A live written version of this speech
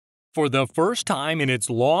For the first time in its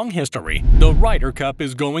long history, the Ryder Cup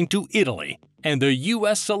is going to Italy, and the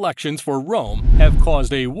U.S. selections for Rome have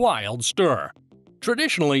caused a wild stir.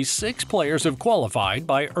 Traditionally, 6 players have qualified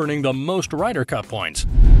by earning the most Ryder Cup points.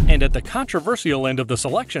 And at the controversial end of the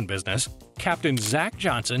selection business, Captain Zach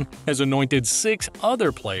Johnson has anointed 6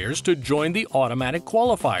 other players to join the automatic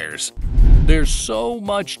qualifiers. There's so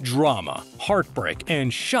much drama, heartbreak,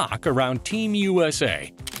 and shock around Team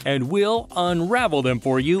USA, and we'll unravel them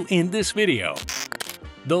for you in this video.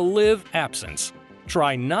 The LIV absence.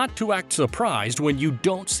 Try not to act surprised when you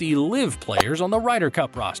don't see LIV players on the Ryder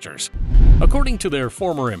Cup rosters. According to their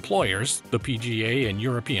former employers, the PGA and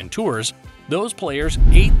European Tours, those players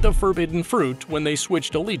ate the forbidden fruit when they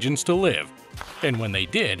switched allegiance to LIV. And when they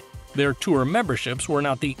did, their tour memberships were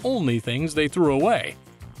not the only things they threw away.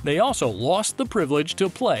 They also lost the privilege to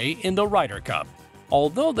play in the Ryder Cup.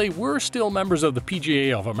 Although they were still members of the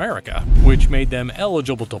PGA of America, which made them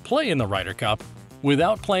eligible to play in the Ryder Cup,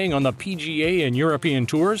 without playing on the PGA and European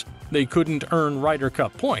Tours, they couldn't earn Ryder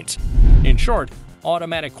Cup points. In short,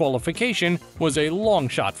 automatic qualification was a long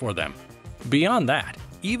shot for them. Beyond that,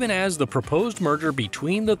 even as the proposed merger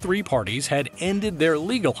between the 3 parties had ended their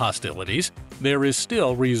legal hostilities, there is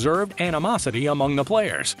still reserved animosity among the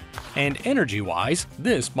players. And energy-wise,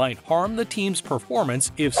 this might harm the team's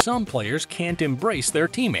performance if some players can't embrace their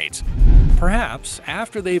teammates. Perhaps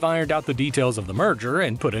after they've ironed out the details of the merger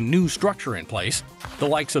and put a new structure in place, the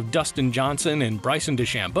likes of Dustin Johnson and Bryson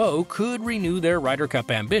DeChambeau could renew their Ryder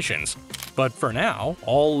Cup ambitions. But for now,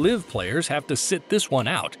 all LIV players have to sit this one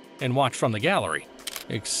out and watch from the gallery.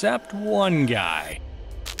 Except one guy.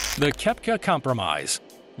 The Koepka compromise.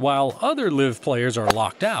 While other LIV players are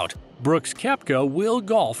locked out, Brooks Koepka will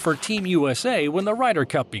golf for Team USA when the Ryder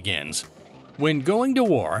Cup begins. When going to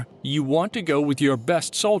war, you want to go with your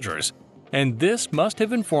best soldiers, and this must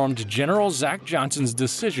have informed General Zach Johnson's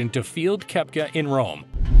decision to field Koepka in Rome.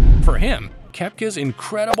 For him, Koepka's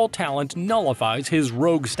incredible talent nullifies his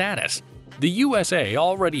rogue status. The USA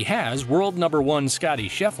already has world number 1 Scottie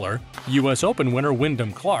Scheffler, US Open winner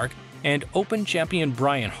Wyndham Clark, and Open champion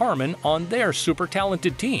Brian Harman on their super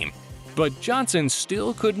talented team. But Johnson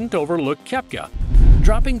still couldn't overlook Koepka.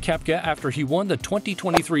 Dropping Koepka after he won the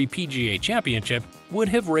 2023 PGA Championship would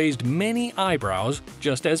have raised many eyebrows,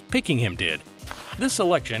 just as picking him did. This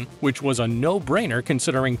selection, which was a no-brainer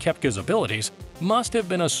considering Koepka's abilities, must have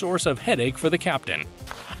been a source of headache for the captain.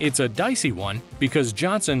 It's a dicey one because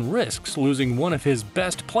Johnson risks losing one of his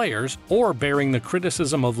best players or bearing the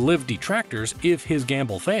criticism of LIV detractors if his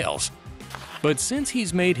gamble fails. But since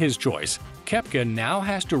he's made his choice, Koepka now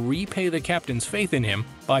has to repay the captain's faith in him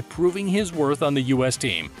by proving his worth on the US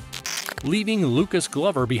team. Leaving Lucas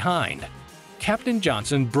Glover behind. Captain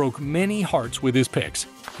Johnson broke many hearts with his picks,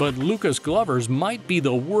 but Lucas Glover's might be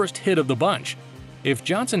the worst hit of the bunch. If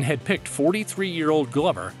Johnson had picked 43-year-old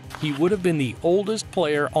Glover, he would have been the oldest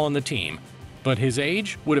player on the team, but his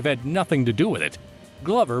age would have had nothing to do with it.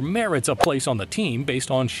 Glover merits a place on the team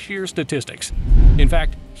based on sheer statistics. In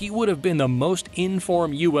fact, he would have been the most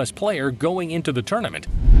in-form U.S. player going into the tournament.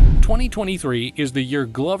 2023 is the year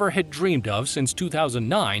Glover had dreamed of since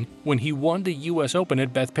 2009 when he won the U.S. Open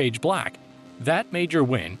at Bethpage Black. That major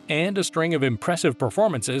win and a string of impressive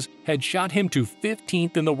performances had shot him to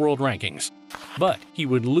 15th in the world rankings. But he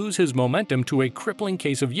would lose his momentum to a crippling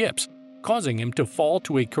case of yips, causing him to fall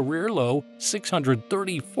to a career-low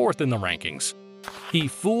 634th in the rankings. He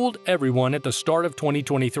fooled everyone at the start of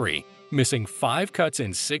 2023, missing 5 cuts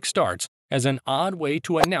in 6 starts as an odd way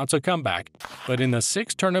to announce a comeback. But in the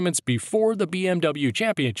 6 tournaments before the BMW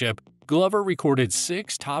Championship, Glover recorded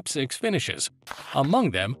 6 top 6 finishes.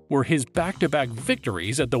 Among them were his back-to-back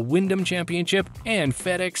victories at the Wyndham Championship and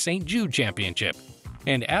FedEx St. Jude Championship.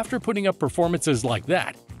 And after putting up performances like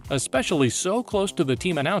that, especially so close to the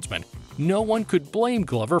team announcement, no one could blame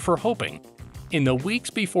Glover for hoping. In the weeks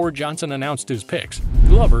before Johnson announced his picks,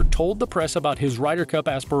 Glover told the press about his Ryder Cup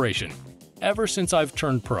aspiration. "Ever since I've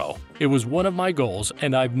turned pro, it was one of my goals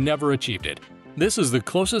and I've never achieved it. This is the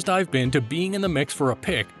closest I've been to being in the mix for a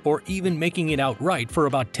pick or even making it outright for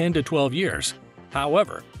about 10 to 12 years.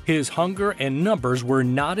 However, his hunger and numbers were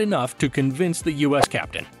not enough to convince the U.S.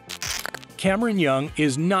 captain." Cameron Young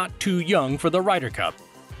is not too young for the Ryder Cup.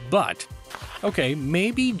 But, okay,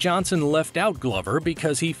 maybe Johnson left out Glover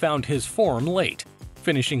because he found his form late,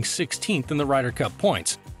 finishing 16th in the Ryder Cup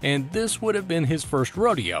points, and this would have been his first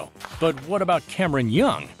rodeo. But what about Cameron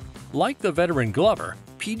Young? Like the veteran Glover,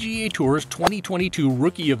 PGA Tour's 2022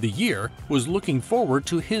 Rookie of the Year was looking forward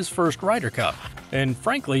to his first Ryder Cup, and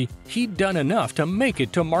frankly, he'd done enough to make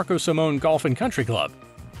it to Marco Simone Golf and Country Club.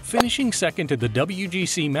 Finishing second at the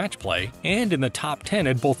WGC Match Play and in the top 10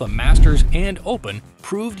 at both the Masters and Open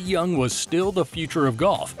proved Young was still the future of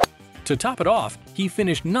golf. To top it off, he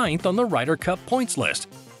finished 9th on the Ryder Cup points list.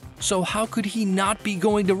 So how could he not be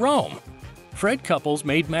going to Rome? Fred Couples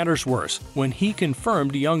made matters worse when he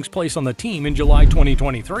confirmed Young's place on the team in July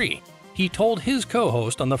 2023. He told his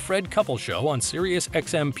co-host on the Fred Couples Show on Sirius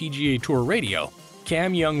XM PGA Tour Radio,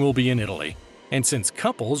 Cam Young will be in Italy. And since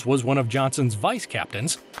Couples was one of Johnson's vice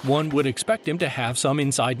captains, one would expect him to have some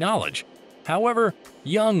inside knowledge. However,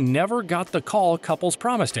 Young never got the call Couples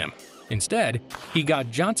promised him. Instead, he got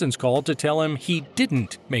Johnson's call to tell him he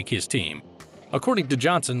didn't make his team. According to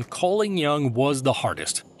Johnson, calling Young was the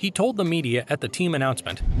hardest. He told the media at the team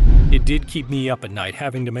announcement, "It did keep me up at night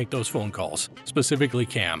having to make those phone calls, specifically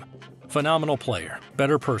Cam. Phenomenal player,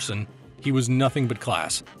 better person, he was nothing but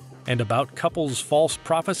class." And about Couples' false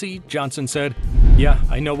prophecy, Johnson said, "Yeah,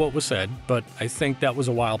 I know what was said, but I think that was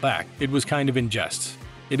a while back. It was kind of in jest.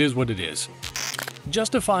 It is what it is."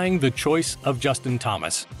 Justifying the choice of Justin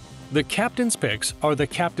Thomas. The captain's picks are the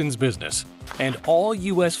captain's business, and all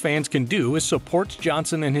U.S. fans can do is support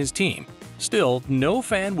Johnson and his team. Still, no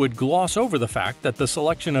fan would gloss over the fact that the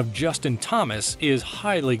selection of Justin Thomas is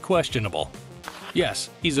highly questionable.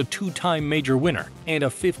 Yes, he's a 2-time major winner and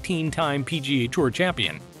a 15-time PGA Tour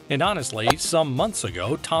champion. And honestly, some months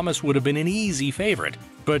ago, Thomas would have been an easy favorite.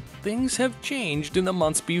 But things have changed in the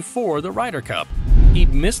months before the Ryder Cup.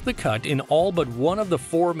 He'd missed the cut in all but one of the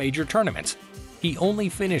 4 major tournaments. He only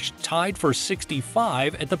finished tied for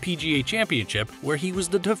 65 at the PGA Championship, where he was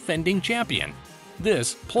the defending champion.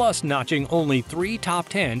 This, plus notching only 3 top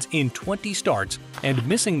 10s in 20 starts and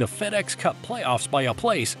missing the FedEx Cup playoffs by a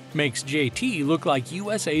place, makes JT look like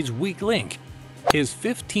USA's weak link. His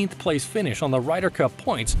 15th place finish on the Ryder Cup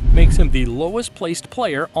points makes him the lowest placed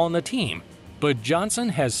player on the team. But Johnson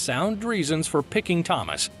has sound reasons for picking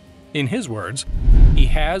Thomas. In his words, he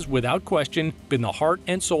has, without question, been the heart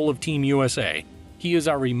and soul of Team USA. He is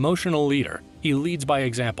our emotional leader. He leads by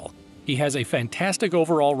example. He has a fantastic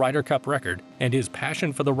overall Ryder Cup record, and his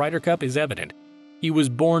passion for the Ryder Cup is evident. He was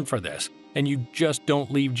born for this, and you just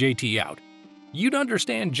don't leave JT out. You'd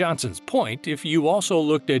understand Johnson's point if you also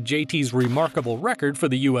looked at JT's remarkable record for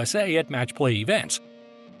the USA at match play events.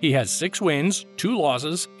 He has 6 wins, 2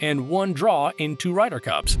 losses, and 1 draw in 2 Ryder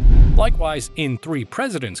Cups. Likewise, in 3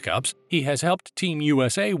 President's Cups, he has helped Team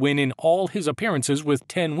USA win in all his appearances with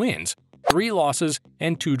 10 wins, 3 losses,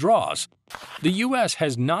 and 2 draws. The US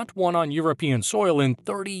has not won on European soil in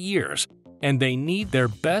 30 years, and they need their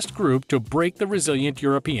best group to break the resilient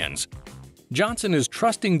Europeans. Johnson is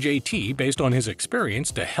trusting JT based on his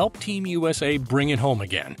experience to help Team USA bring it home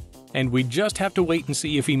again, and we just have to wait and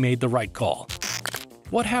see if he made the right call.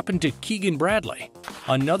 What happened to Keegan Bradley?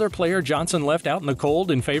 Another player Johnson left out in the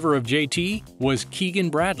cold in favor of JT was Keegan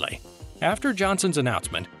Bradley. After Johnson's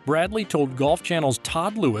announcement, Bradley told Golf Channel's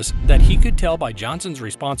Todd Lewis that he could tell by Johnson's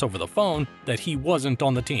response over the phone that he wasn't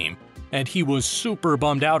on the team, and he was super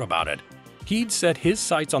bummed out about it. He'd set his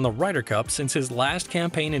sights on the Ryder Cup since his last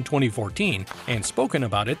campaign in 2014 and spoken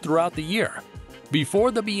about it throughout the year.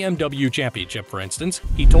 Before the BMW Championship, for instance,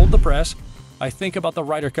 he told the press, "I think about the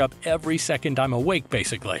Ryder Cup every second I'm awake,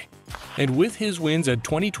 basically." And with his wins at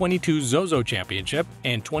 2022's Zozo Championship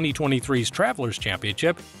and 2023's Travelers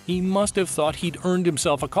Championship, he must have thought he'd earned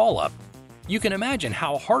himself a call-up. You can imagine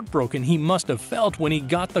how heartbroken he must have felt when he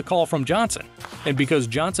got the call from Johnson. And because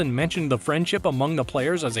Johnson mentioned the friendship among the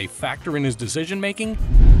players as a factor in his decision-making,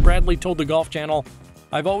 Bradley told the Golf Channel,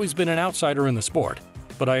 "I've always been an outsider in the sport,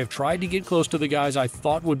 but I have tried to get close to the guys I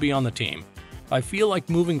thought would be on the team. I feel like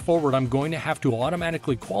moving forward I'm going to have to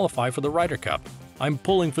automatically qualify for the Ryder Cup. I'm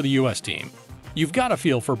pulling for the US team." You've got a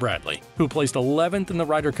feel for Bradley, who placed 11th in the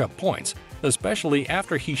Ryder Cup points, especially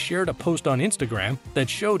after he shared a post on Instagram that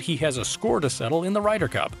showed he has a score to settle in the Ryder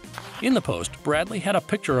Cup. In the post, Bradley had a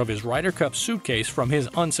picture of his Ryder Cup suitcase from his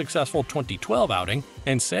unsuccessful 2012 outing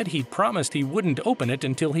and said he'd promised he wouldn't open it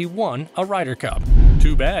until he won a Ryder Cup.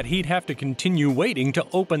 Too bad he'd have to continue waiting to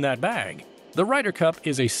open that bag. The Ryder Cup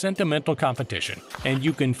is a sentimental competition, and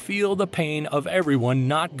you can feel the pain of everyone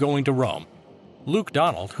not going to Rome. Luke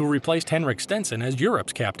Donald, who replaced Henrik Stenson as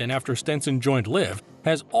Europe's captain after Stenson joined LIV,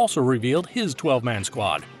 has also revealed his 12-man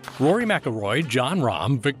squad. Rory McIlroy, Jon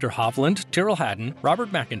Rahm, Victor Hovland, Tyrrell Hatton,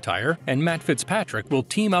 Robert McIntyre, and Matt Fitzpatrick will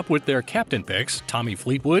team up with their captain picks Tommy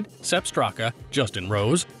Fleetwood, Sepp Straka, Justin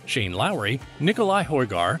Rose, Shane Lowry, Nikolai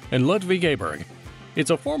Højgaard, and Ludvig Åberg. It's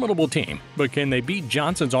a formidable team, but can they beat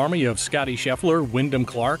Johnson's army of Scotty Scheffler, Wyndham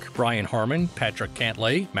Clark, Brian Harman, Patrick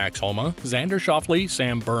Cantlay, Max Homa, Xander Schauffele,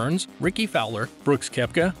 Sam Burns, Ricky Fowler, Brooks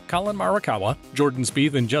Koepka, Colin Morikawa, Jordan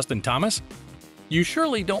Spieth, and Justin Thomas? You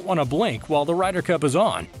surely don't want to blink while the Ryder Cup is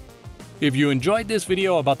on. If you enjoyed this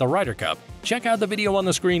video about the Ryder Cup, check out the video on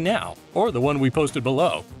the screen now, or the one we posted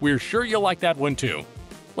below. We're sure you'll like that one too.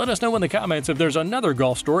 Let us know in the comments if there's another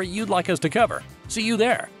golf story you'd like us to cover. See you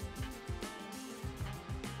there!